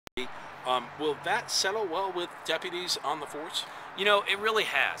Will that settle well with deputies on the force? You know, it really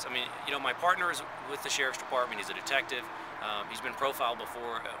has. I mean, you know, my partner is with the sheriff's department. He's a detective. He's been profiled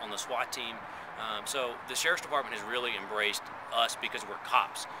before on the SWAT team. So the sheriff's department has really embraced us because we're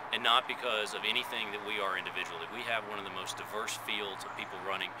cops and not because of anything that we are individually. We have one of the most diverse fields of people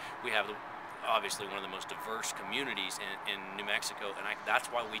running. We have obviously one of the most diverse communities in New Mexico, and that's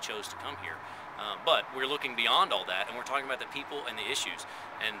why we chose to come here. But we're looking beyond all that, and we're talking about the people and the issues,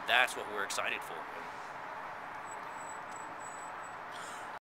 and that's what we're excited for.